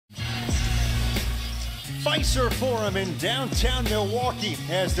Fiserv Forum in downtown Milwaukee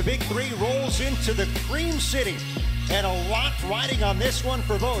as the Big Three rolls into the Cream City. And a lot riding on this one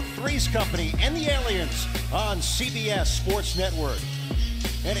for both 3's Company and the Aliens on CBS Sports Network.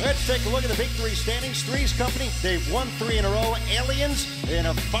 And let's take a look at the Big Three standings. 3's Company, they've won 3 in a row. Aliens in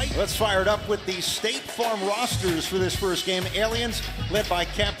a fight. Let's fire it up with the State Farm rosters for this first game. Aliens led by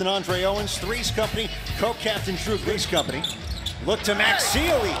Captain Andre Owens. 3's Company, co-captain Drew 3's Company. Look to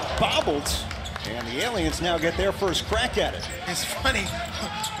Maxiel, he bobbled. And the Aliens now get their first crack at it. It's funny,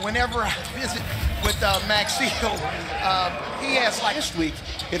 whenever I visit with Maxiel, he has like... Last week,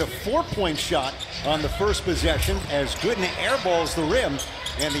 hit a 4-point shot on the first possession as Gooden airballs the rim.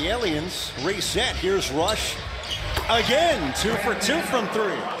 And the Aliens reset. Here's Rush again, 2 for 2 from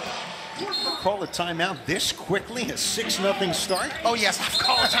 3. Call a timeout this quickly, a 6-0 start. Oh yes, I've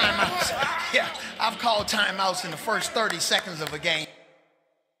called timeouts. Yeah, I've called timeouts in the first 30 seconds of a game.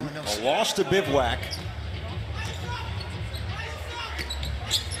 A loss to Bivouac.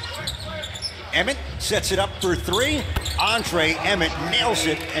 Emmett sets it up for 3. Andre Emmett nails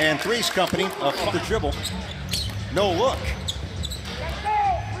it, and 3's Company up the dribble. No look.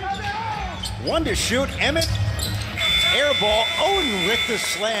 1 to shoot. Emmett. Air ball. Oden with the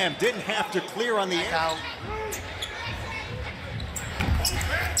slam. Didn't have to clear on the air.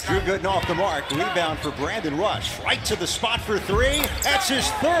 Drew Gooden off the mark. Rebound for Brandon Rush. Right to the spot for 3. That's his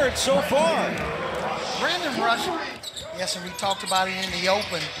 3rd so far. Brandon Rush, yes, and we talked about it in the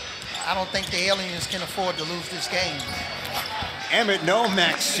open. I don't think the Aliens can afford to lose this game. Emmett, no.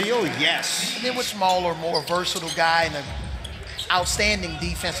 Maxiel, yes. And then with smaller, more versatile guy and an outstanding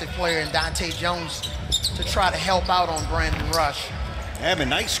defensive player in Dante Jones to try to help out on Brandon Rush. Emmett,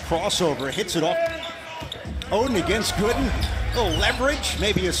 nice crossover, hits it off. Oden against Gooden. A little leverage,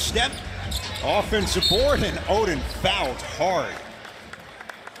 maybe a step. Offensive board, and Oden fouled hard.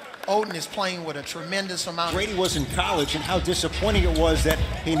 Oden is playing with a tremendous amount. Brady was in college, and how disappointing it was that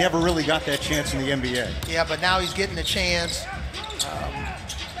he never really got that chance in the NBA. Yeah, but now he's getting the chance.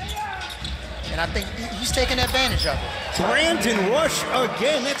 And I think he's taking advantage of it. Brandon Rush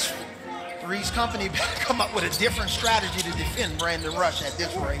again. That's 3's Company come up with a different strategy to defend Brandon Rush at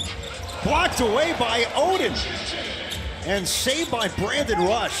this rate. Blocked away by Oden. And saved by Brandon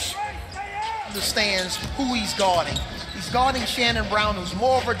Rush. Understands who he's guarding. He's guarding Shannon Brown, who's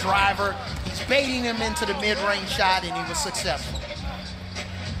more of a driver. He's baiting him into the mid-range shot, and he was successful.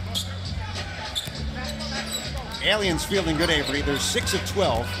 Aliens feeling good, Avery. They're 6 of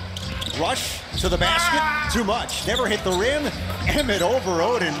 12. Rush to the basket. Too much. Never hit the rim. Emmett over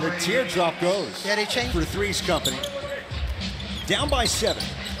Oden. The teardrop goes. Yeah, they changed. For 3's Company. Down by 7.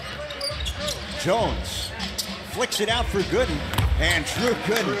 Jones flicks it out for Gooden, and Drew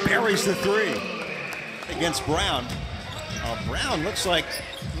Gooden buries the 3 against Brown. Brown looks like...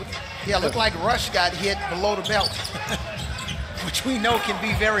 Yeah, looked like Rush got hit below the belt, which we know can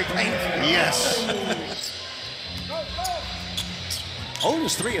be very painful. Yes.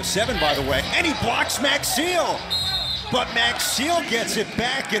 Oden's 3 of 7, by the way, and he blocks Maxiel. But Maxiel gets it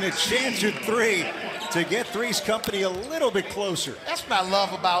back, and a chance at 3 to get 3's Company a little bit closer. That's what I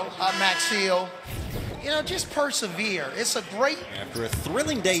love about Maxiel. You know, just persevere. It's a great... After a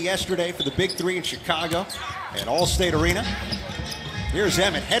thrilling day yesterday for the Big Three in Chicago at Allstate Arena, here's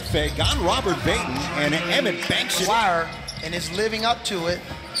Emmett, head fake on Robert Baton, and Emmett banks it. Fire, and is living up to it.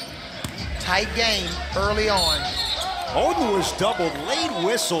 Tight game early on. Oden was doubled, late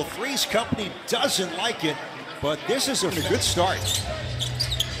whistle. 3's Company doesn't like it, but this is a good start.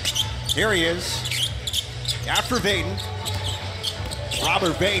 Here he is, after Baton.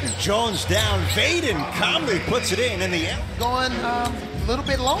 Robert Baton, Jones down, Baton calmly puts it in the end. Going a little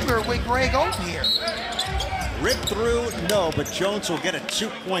bit longer with Greg Oden here. Rip through, no, but Jones will get a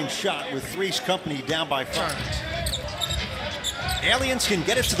 2-point shot with 3's Company down by 5. Aliens can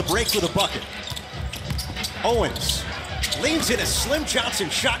get it to the break with a bucket. Owens leans in a Slim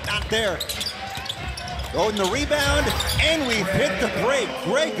Johnson shot, not there. Oden the rebound, and we've hit the break.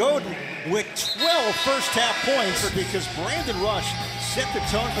 Greg Oden with 12 first-half points because Brandon Rush set the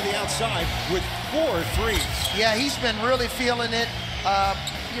tone for the outside with 4 threes. Yeah, he's been really feeling it.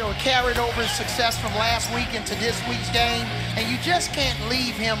 You know, carried over his success from last week into this week's game, and you just can't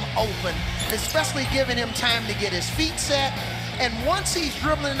leave him open, especially giving him time to get his feet set. And once he's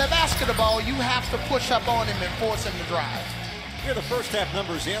dribbling the basketball, you have to push up on him and force him to drive. Here are the first-half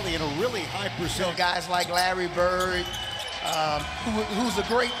numbers, Alien, a really high percent. You know, guys like Larry Bird, who's a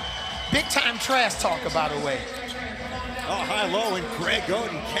great big-time trash talker, by the way. Oh, high-low, and Greg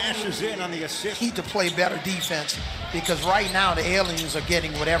Oden cashes in on the assist. Need to play better defense because right now the Aliens are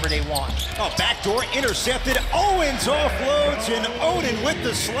getting whatever they want. Oh, backdoor intercepted. Owens offloads, and Oden with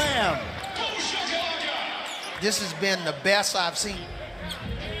the slam. This has been the best I've seen.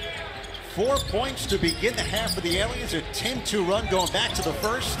 4 points to begin the half for the Aliens. A 10-2 run going back to the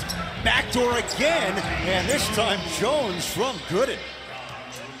first. Backdoor again, and this time Jones from Gooden.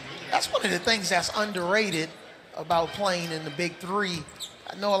 That's one of the things that's underrated about playing in the Big Three.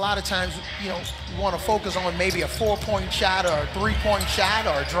 I know a lot of times, you want to focus on maybe a 4-point shot or a 3-point shot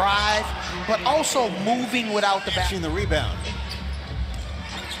or a drive, but also moving without the back. The rebound.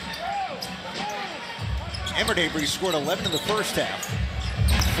 Amare scored 11 in the first half.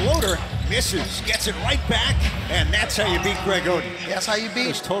 Floater misses, gets it right back, and that's how you beat Greg Oden. That's how you beat.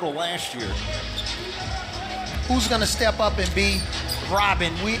 His total last year. Who's going to step up and be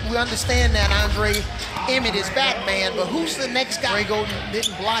Robin? We understand that Andre Emmett is back, man, but who's the next guy? Greg Oden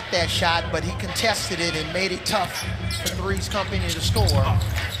didn't block that shot, but he contested it and made it tough for 3's company to score.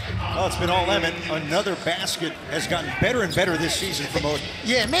 Oh, it's been all Emmett. Another basket has gotten better and better this season from Oden.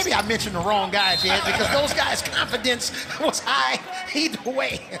 Yeah, maybe I mentioned the wrong guys, yeah, because those guys' confidence was high either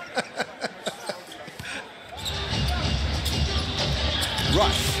way.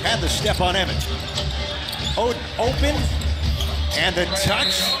 Rush had the step on Emmett. Oden open, and the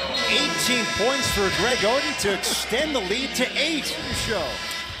touch. 18 points for Greg Oden to extend the lead to 8. Show.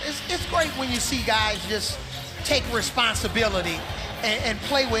 It's great when you see guys just take responsibility and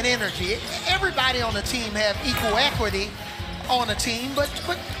play with energy. Everybody on the team have equal equity on a team, but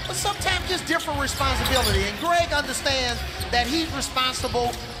sometimes just different responsibility. And Greg understands that he's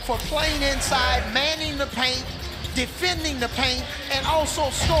responsible for playing inside, manning the paint, defending the paint, and also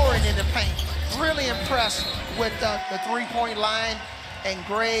scoring in the paint. Really impressed with the three-point line, and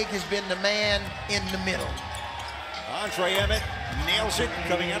Greg has been the man in the middle. Andre Emmett nails it,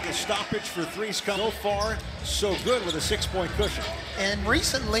 coming out the stoppage for 3's. So far, so good with a 6-point cushion. And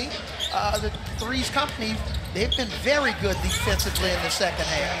recently, the 3's company, they've been very good defensively in the second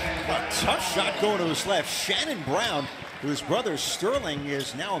half. A tough shot going to his left. Shannon Brown, whose brother Sterling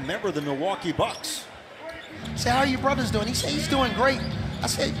is now a member of the Milwaukee Bucks. I said, how are your brothers doing? He said, he's doing great. I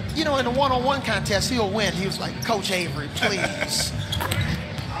said, in a one-on-one contest, he'll win. He was like, Coach Avery, please.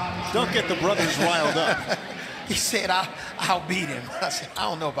 Don't get the brothers riled up. He said, I'll beat him. I said, I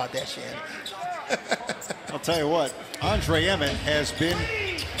don't know about that, Shannon. I'll tell you what, Andre Emmett has been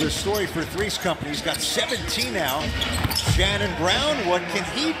the story for 3's company. He's got 17 now. Shannon Brown, what can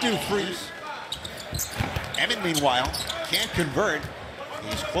he do for you? Emmett, meanwhile, can't convert.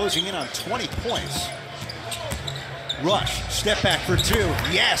 He's closing in on 20 points. Rush, step back for 2.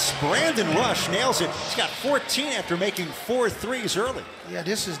 Yes, Brandon Rush nails it. He's got 14 after making 4 threes early. Yeah,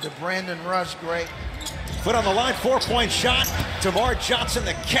 this is the Brandon Rush great. Foot on the line, 4-point shot. DeMar Johnson,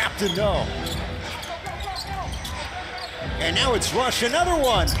 the captain, no. And now it's Rush, another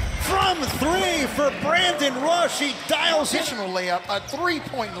one from 3 for Brandon Rush. He dials it. Additional layup, a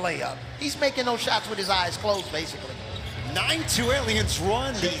 3-point layup. He's making those shots with his eyes closed, basically. 9-2 Aliens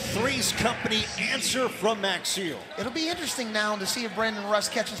run. The 3's company answer from Maxiel. It'll be interesting now to see if Brandon Rush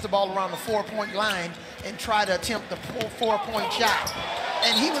catches the ball around the 4-point line and try to attempt the 4-point shot.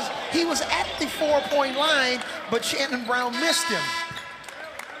 And he was at the 4-point line, but Shannon Brown missed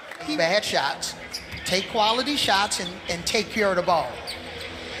him. Bad shots. Take quality shots and take care of the ball.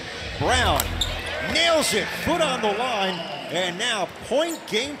 Brown nails it. Foot on the line. And now point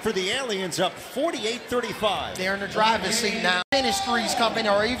game for the Aliens, up 48-35. They're in the driver's seat now. Finish 3's company,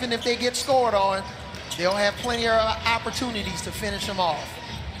 or even if they get scored on, they'll have plenty of opportunities to finish them off.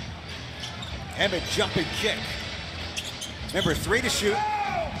 Emmett jumping kick. Number 3 to shoot.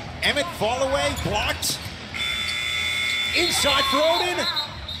 Emmett fall away, blocked. Inside for Oden.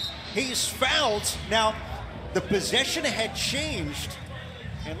 He's fouled. Now, the possession had changed.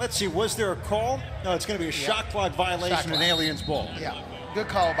 And let's see, was there a call? No, it's going to be a shot clock violation, an Aliens ball. Yeah, good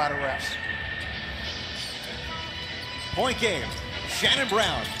call by the refs. Point game. Shannon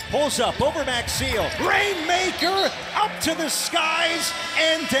Brown pulls up over Maxiel. Rainmaker up to the skies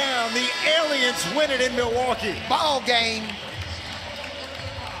and down. The Aliens win it in Milwaukee. Ball game.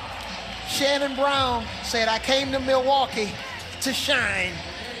 Shannon Brown said, I came to Milwaukee to shine.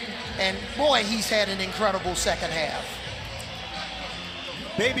 And boy, he's had an incredible second half.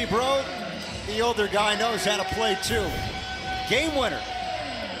 Baby bro, the older guy knows how to play too. Game winner.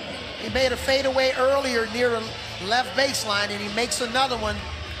 He made a fadeaway earlier near the left baseline, and he makes another one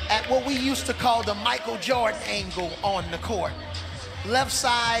at what we used to call the Michael Jordan angle on the court. Left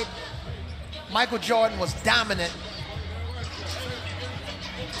side, Michael Jordan was dominant.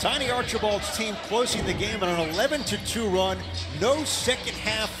 Tiny Archibald's team closing the game on an 11-2 run. No second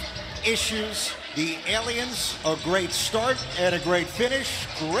half issues. The Aliens, a great start and a great finish.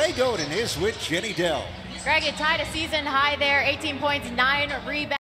 Greg Oden is with Jenny Dell. Greg, it tied a season high there, 18 points, 9 rebounds.